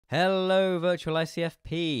Hello, virtual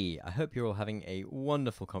ICFP. I hope you're all having a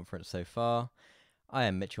wonderful conference so far. I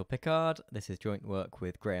am Mitchell Pickard. This is joint work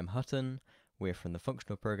with Graham Hutton. We're from the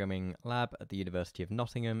Functional Programming Lab at the University of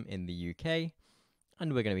Nottingham in the UK,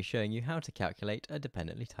 and we're going to be showing you how to calculate a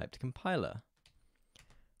dependently typed compiler.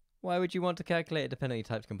 Why would you want to calculate a dependently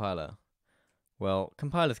typed compiler? Well,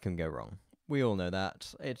 compilers can go wrong. We all know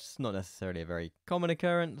that. It's not necessarily a very common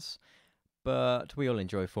occurrence, but we all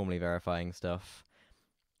enjoy formally verifying stuff.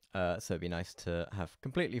 So it'd be nice to have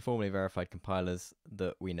completely formally verified compilers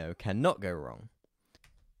that we know cannot go wrong.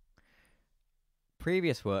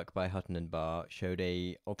 Previous work by Hutton and Barr showed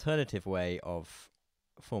a alternative way of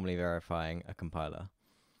formally verifying a compiler.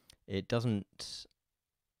 It doesn't,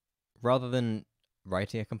 rather than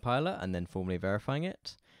writing a compiler and then formally verifying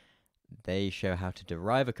it, they show how to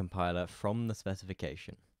derive a compiler from the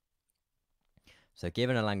specification. So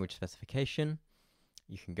given a language specification,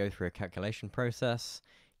 you can go through a calculation process,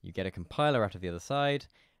 you get a compiler out of the other side,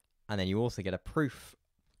 and then you also get a proof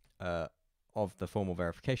of the formal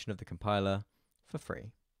verification of the compiler for free.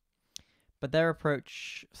 But their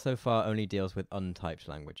approach so far only deals with untyped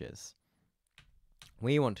languages.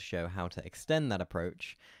 We want to show how to extend that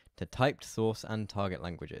approach to typed source and target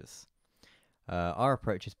languages. Our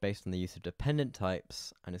approach is based on the use of dependent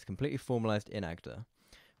types and is completely formalized in Agda,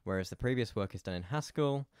 whereas the previous work is done in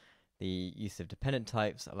Haskell. The use of dependent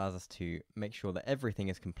types allows us to make sure that everything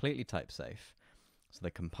is completely type safe. So the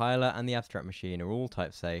compiler and the abstract machine are all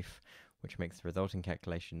type safe, which makes the resulting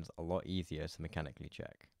calculations a lot easier to mechanically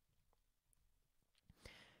check.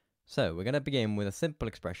 So we're going to begin with a simple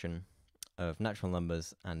expression of natural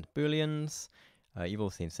numbers and booleans. You've all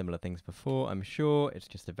seen similar things before, I'm sure. It's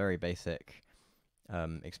just a very basic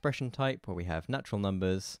expression type where we have natural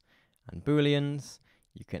numbers and booleans.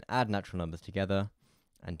 You can add natural numbers together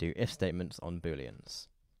and do if statements on booleans.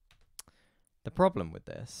 The problem with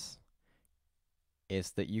this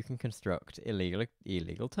is that you can construct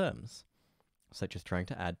illegal terms, such as trying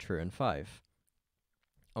to add true and 5.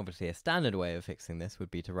 Obviously, a standard way of fixing this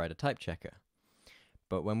would be to write a type checker.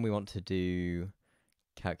 But when we want to do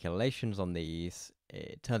calculations on these,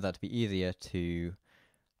 it turns out to be easier to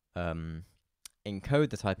encode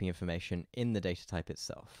the typing information in the data type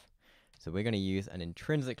itself. So we're going to use an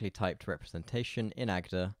intrinsically typed representation in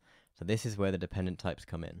Agda. So this is where the dependent types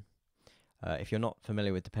come in. If you're not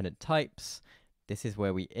familiar with dependent types, this is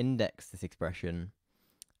where we index this expression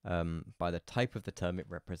by the type of the term it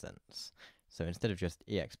represents. So instead of just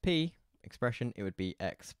exp expression, it would be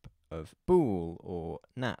exp of bool or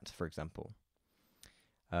nat, for example.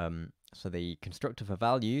 So the constructor for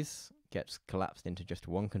values gets collapsed into just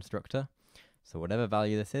one constructor. So whatever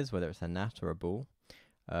value this is, whether it's a nat or a bool,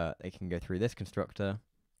 they can go through this constructor,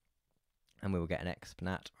 and we will get an exp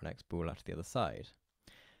nat or an exp bool out of the other side.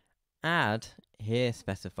 Add here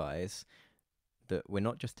specifies that we're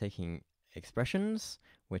not just taking expressions,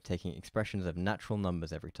 we're taking expressions of natural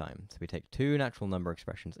numbers every time. So we take two natural number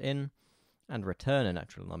expressions in and return a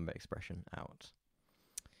natural number expression out.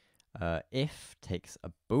 If takes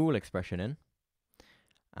a bool expression in,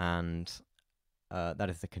 and that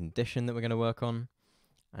is the condition that we're going to work on,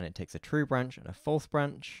 and it takes a true branch and a false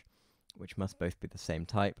branch, which must both be the same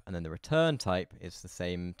type, and then the return type is the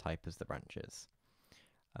same type as the branches.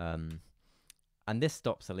 And this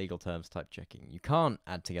stops illegal terms type checking. You can't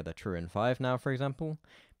add together true and 5 now, for example,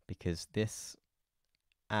 because this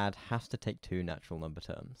add has to take two natural number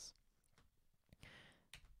terms.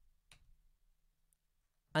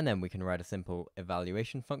 And then we can write a simple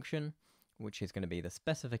evaluation function, which is going to be the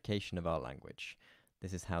specification of our language.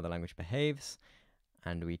 This is how the language behaves,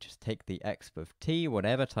 and we just take the exp of t,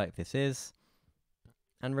 whatever type this is,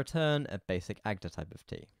 and return a basic Agda type of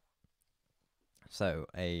t. So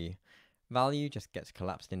a value just gets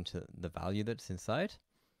collapsed into the value that's inside.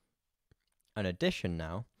 An addition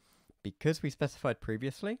now, because we specified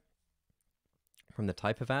previously from the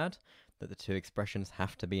type of add that the two expressions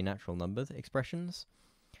have to be natural numbers expressions,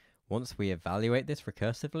 once we evaluate this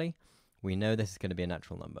recursively, we know this is going to be a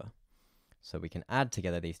natural number. So we can add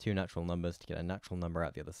together these two natural numbers to get a natural number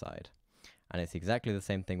out the other side. And it's exactly the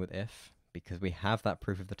same thing with if. Because we have that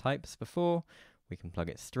proof of the types before, we can plug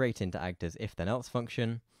it straight into Agda's if then else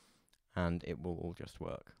function, and it will all just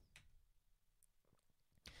work.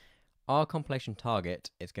 Our compilation target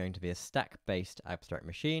is going to be a stack-based abstract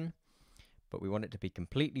machine, but we want it to be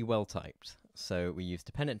completely well typed. So we use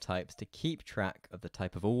dependent types to keep track of the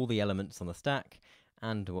type of all the elements on the stack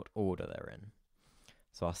and what order they're in.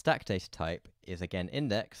 So our stack data type is again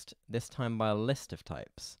indexed, this time by a list of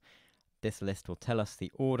types. This list will tell us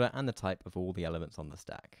the order and the type of all the elements on the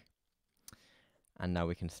stack. And now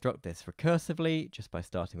we construct this recursively just by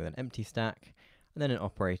starting with an empty stack and then an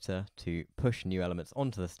operator to push new elements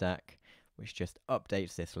onto the stack, which just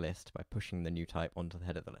updates this list by pushing the new type onto the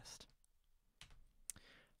head of the list.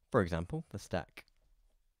 For example, the stack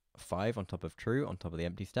 5 on top of true on top of the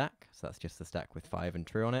empty stack, so that's just the stack with 5 and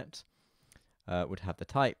true on it, would have the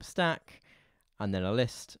type stack, and then a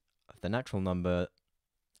list of the natural number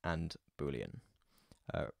and boolean,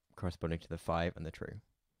 corresponding to the 5 and the true.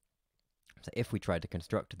 So if we tried to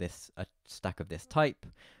construct a stack of this type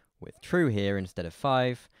with true here instead of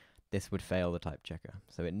 5, this would fail the type checker.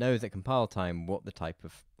 So it knows at compile time what the type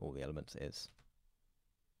of all the elements is.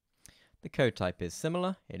 The code type is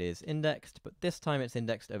similar, it is indexed, but this time it's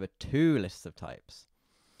indexed over 2 lists of types.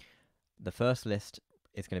 The first list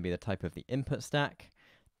is going to be the type of the input stack,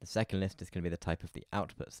 the second list is going to be the type of the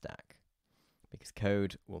output stack, because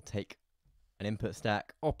code will take an input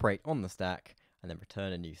stack, operate on the stack, and then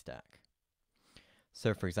return a new stack.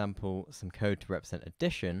 So for example, some code to represent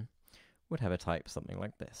addition would have a type something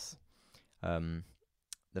like this.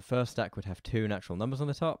 The first stack would have 2 natural numbers on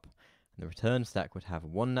the top, and the return stack would have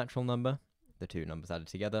 1 natural number, the 2 numbers added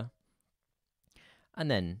together.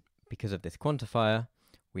 And then, because of this quantifier,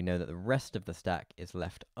 we know that the rest of the stack is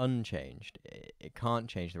left unchanged. It can't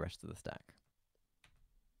change the rest of the stack.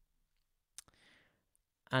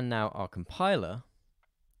 And now our compiler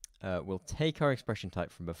will take our expression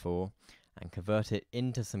type from before and convert it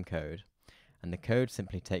into some code. And the code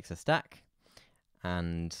simply takes a stack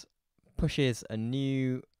and pushes a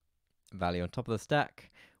new value on top of the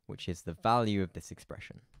stack, which is the value of this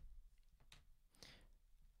expression.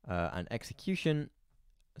 And execution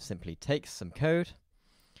simply takes some code,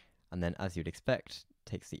 and then, as you'd expect,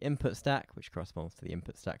 takes the input stack, which corresponds to the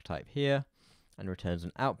input stack type here, and returns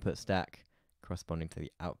an output stack corresponding to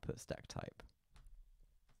the output stack type.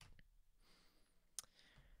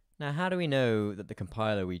 Now, how do we know that the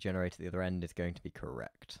compiler we generate at the other end is going to be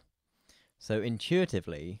correct? So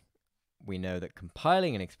intuitively, we know that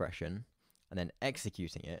compiling an expression and then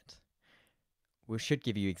executing it should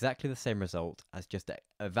give you exactly the same result as just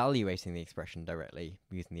evaluating the expression directly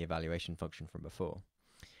using the evaluation function from before.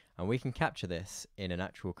 And we can capture this in an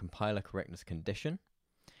actual compiler correctness condition.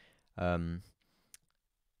 So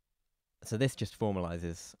this just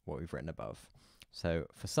formalizes what we've written above. So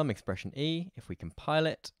for some expression E, if we compile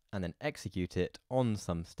it and then execute it on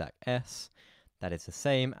some stack S, that is the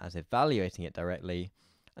same as evaluating it directly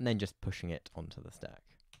and then just pushing it onto the stack.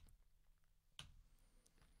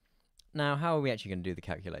 Now, how are we actually going to do the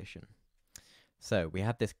calculation? So we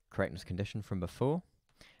have this correctness condition from before,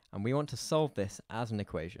 and we want to solve this as an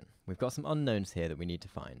equation. We've got some unknowns here that we need to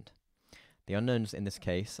find. The unknowns in this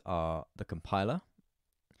case are the compiler,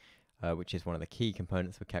 which is one of the key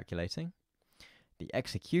components we're calculating, the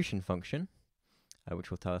execution function,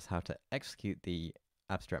 which will tell us how to execute the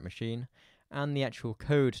abstract machine, and the actual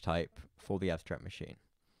code type for the abstract machine.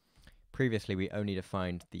 Previously, we only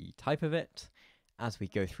defined the type of it. As we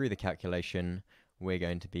go through the calculation, we're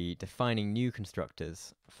going to be defining new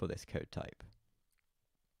constructors for this code type.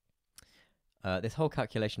 This whole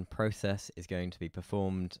calculation process is going to be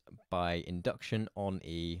performed by induction on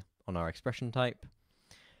E on our expression type,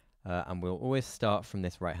 and we'll always start from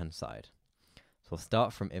this right-hand side. So we'll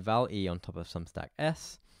start from eval E on top of some stack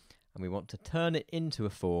S, and we want to turn it into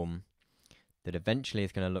a form that eventually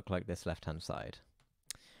is going to look like this left-hand side.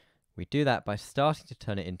 We do that by starting to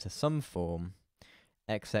turn it into some form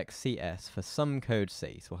XXCS for some code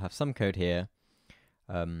C. So we'll have some code here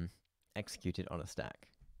executed on a stack.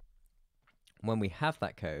 When we have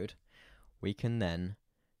that code, we can then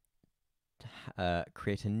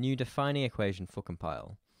create a new defining equation for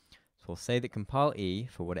compile. So we'll say that compile E,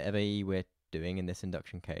 for whatever E we're doing in this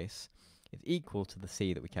induction case, is equal to the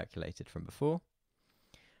C that we calculated from before.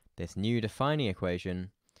 This new defining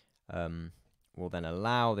equation will then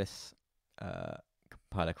allow this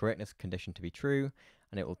compiler correctness condition to be true,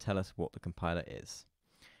 and it will tell us what the compiler is.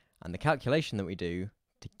 And the calculation that we do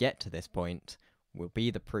to get to this point will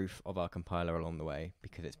be the proof of our compiler along the way,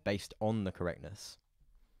 because it's based on the correctness.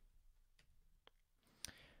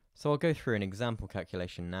 So I'll go through an example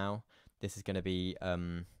calculation now. This is going to be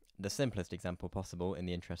the simplest example possible in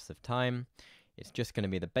the interests of time. It's just going to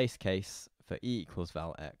be the base case for E equals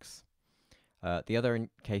val x. The other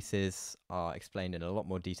cases are explained in a lot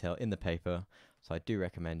more detail in the paper, so I do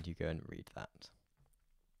recommend you go and read that.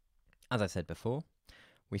 As I said before,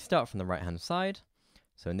 we start from the right-hand side.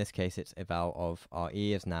 So in this case, it's eval of our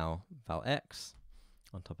E is now val x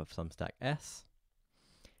on top of some stack S.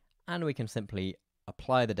 And we can simply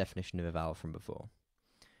apply the definition of eval from before.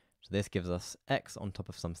 So this gives us x on top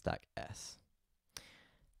of some stack S.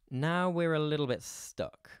 Now we're a little bit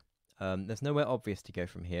stuck. There's nowhere obvious to go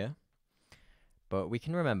from here, but we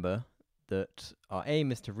can remember that our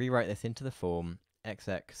aim is to rewrite this into the form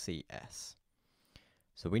xxcs.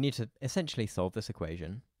 So we need to essentially solve this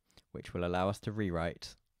equation, which will allow us to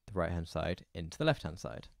rewrite the right-hand side into the left-hand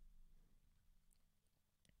side.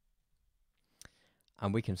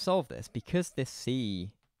 And we can solve this because this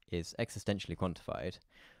c is existentially quantified.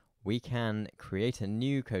 We can create a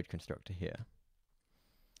new code constructor here.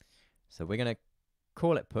 So we're going to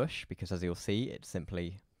call it push because, as you'll see, it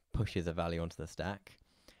simply pushes a value onto the stack.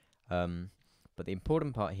 But the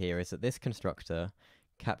important part here is that this constructor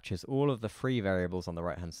captures all of the free variables on the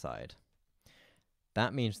right-hand side.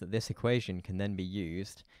 That means that this equation can then be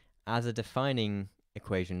used as a defining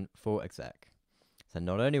equation for exec. So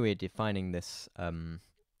not only are we defining this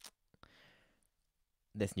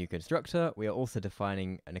this new constructor, we are also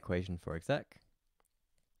defining an equation for exec.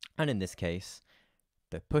 And in this case,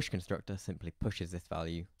 the push constructor simply pushes this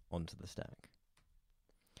value onto the stack.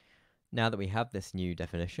 Now that we have this new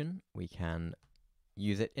definition, we can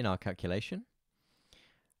use it in our calculation.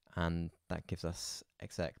 And that gives us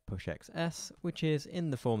exec push xs, which is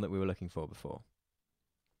in the form that we were looking for before.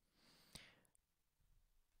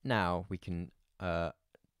 Now we can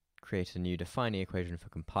create a new defining equation for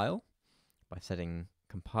compile by setting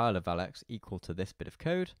compiler valx equal to this bit of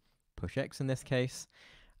code, push x in this case,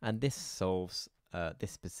 and this solves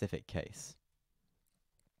this specific case.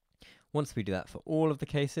 Once we do that for all of the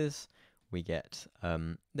cases, we get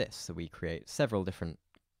this. So we create several different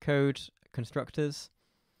code constructors.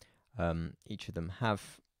 Each of them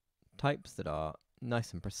have types that are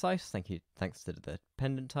nice and precise, thanks to the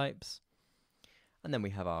dependent types. And then we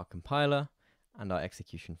have our compiler and our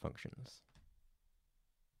execution functions.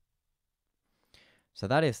 So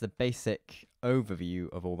that is the basic overview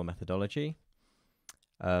of all the methodology.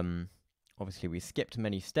 Obviously, we skipped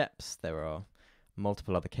many steps. There are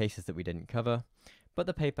multiple other cases that we didn't cover, but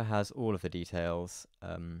the paper has all of the details.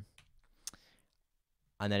 And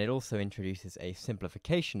then it also introduces a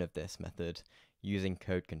simplification of this method using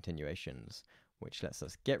code continuations, which lets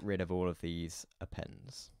us get rid of all of these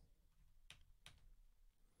appends.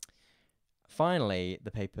 Finally,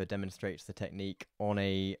 the paper demonstrates the technique on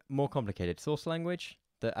a more complicated source language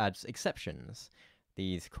that adds exceptions.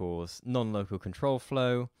 These cause non-local control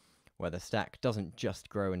flow, where the stack doesn't just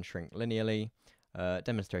grow and shrink linearly,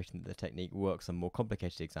 demonstrating that the technique works on more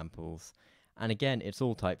complicated examples. And again, it's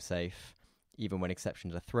all type safe. Even when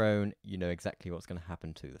exceptions are thrown, you know exactly what's going to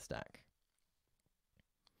happen to the stack.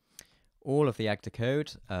 All of the Agda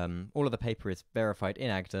code, all of the paper is verified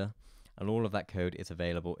in Agda, and all of that code is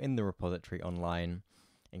available in the repository online,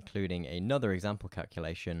 including another example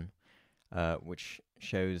calculation, which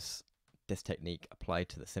shows this technique applied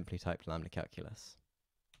to the simply typed lambda calculus.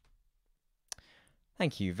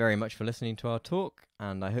 Thank you very much for listening to our talk,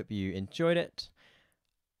 and I hope you enjoyed it,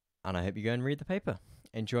 and I hope you go and read the paper.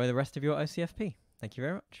 Enjoy the rest of your ICFP. Thank you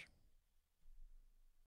very much.